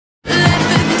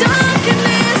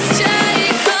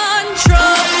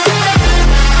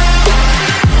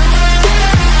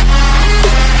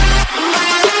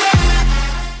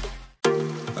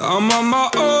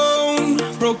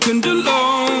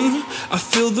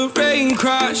the rain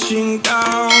crashing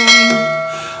down.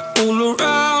 All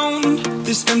around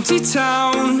this empty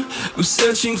town, I'm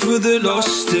searching for the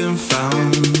lost and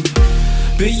found.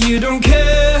 But you don't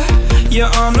care,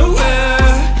 you're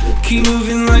unaware. Keep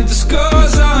moving like the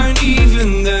scars aren't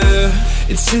even there.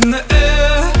 It's in the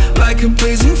air, like a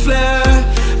blazing flare.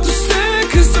 Don't stare,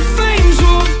 cause the flames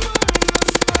will burn.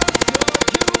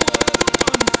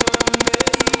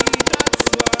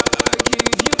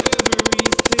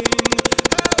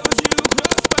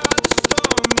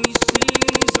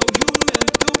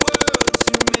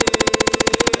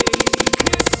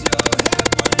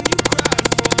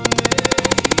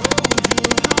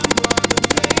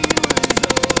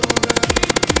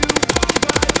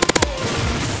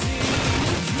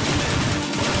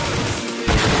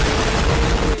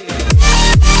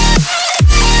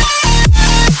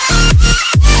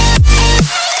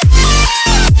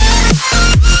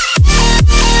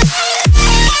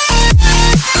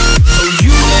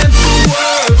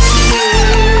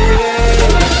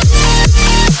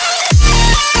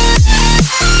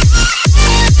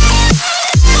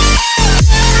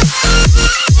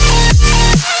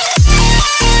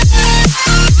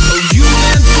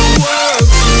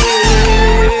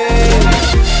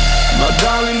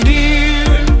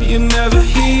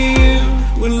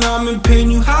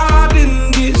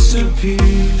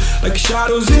 Like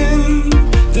shadows in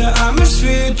the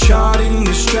atmosphere, charting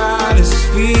the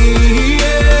stratosphere.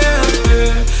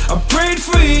 Yeah. I prayed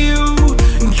for you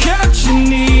and kept you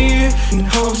near, in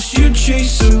hopes you'd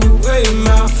chase away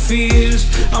my fears.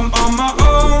 I'm on my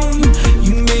own,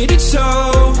 you made it so,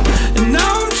 and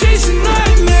now I'm chasing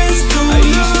nightmares too. I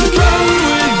used to run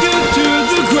with you through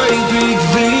the great big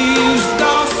leaves,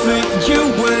 laugh at you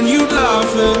when you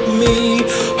laugh at me.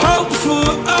 Hope for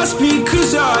us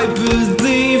because I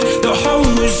believe the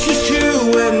home was just you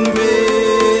and me.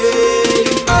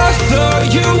 I thought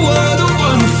you were the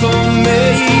one for me,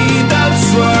 that's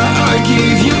why I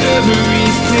gave you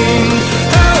everything.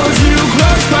 Held you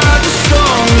close by the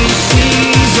stormy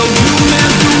seas, oh you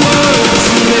meant the world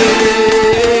to me.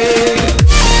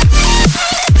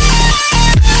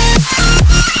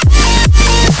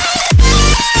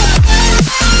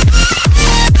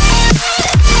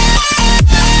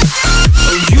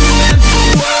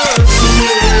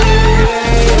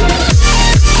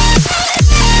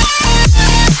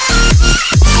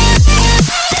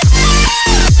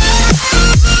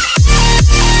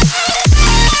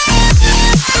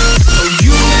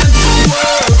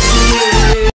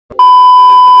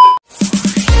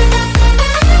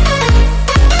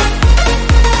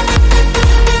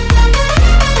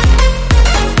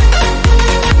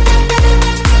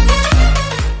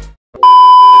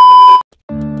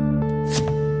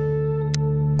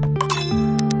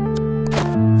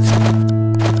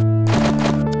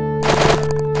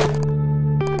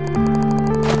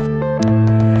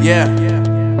 Yeah.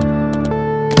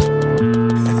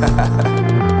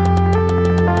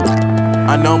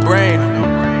 Unknown Brain,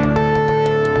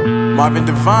 Marvin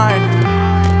Divine.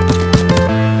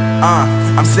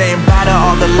 I'm saying bye to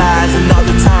all the lies and all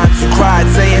the times you cried,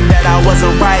 saying that I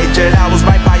wasn't right, yet I was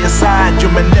right by your side. You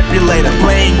manipulator,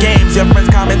 playing games, your friends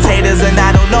commentators, and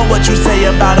I don't know what you say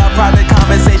about our private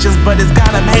conversations, but it's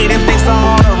got them hating. Thanks to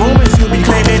all the rumors you be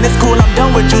claiming, it's cool I'm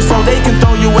done with you, so they can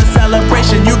throw you a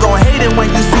celebration. You gon' hate it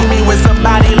when you see me with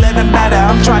somebody living better.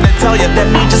 I'm trying to tell you that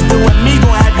me just doing me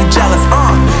gon' have you jealous.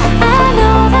 I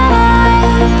know that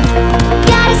I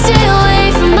gotta stay away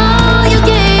from all your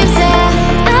games, yeah.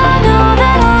 I know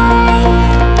that I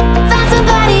found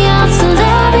somebody else to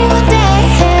love me one day,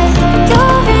 yeah.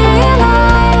 You'll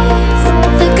realize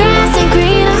the grass ain't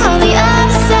greener on the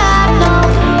other side, no.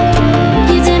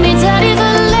 You did me dirty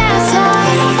for the last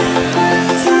time,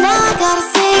 so now I gotta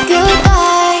say goodbye.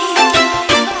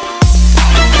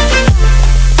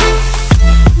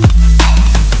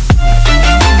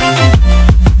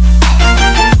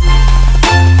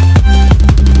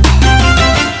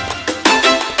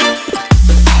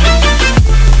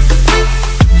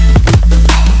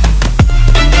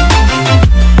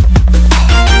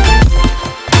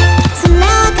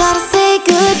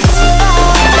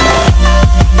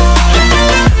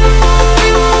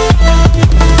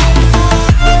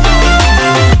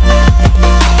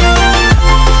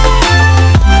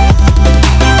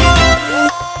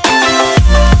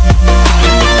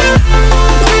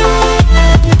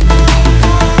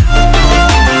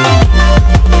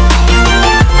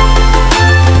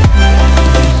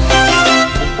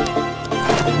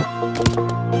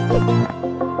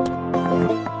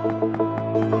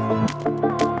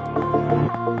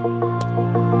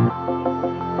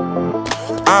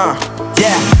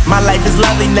 Yeah, my life is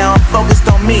lovely now, I'm focused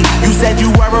on on me. You said you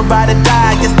were about to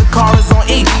die, I guess the car is on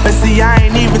E. But see, I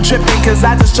ain't even tripping, cause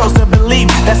I just chose to believe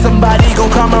that somebody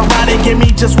gon' come around and give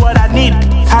me just what I need.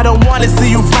 I don't wanna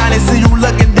see you flying, see you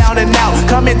looking down and out,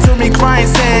 coming to me crying,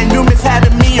 saying you miss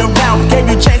having me around. Gave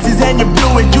you chances and you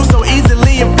blew it, you so easily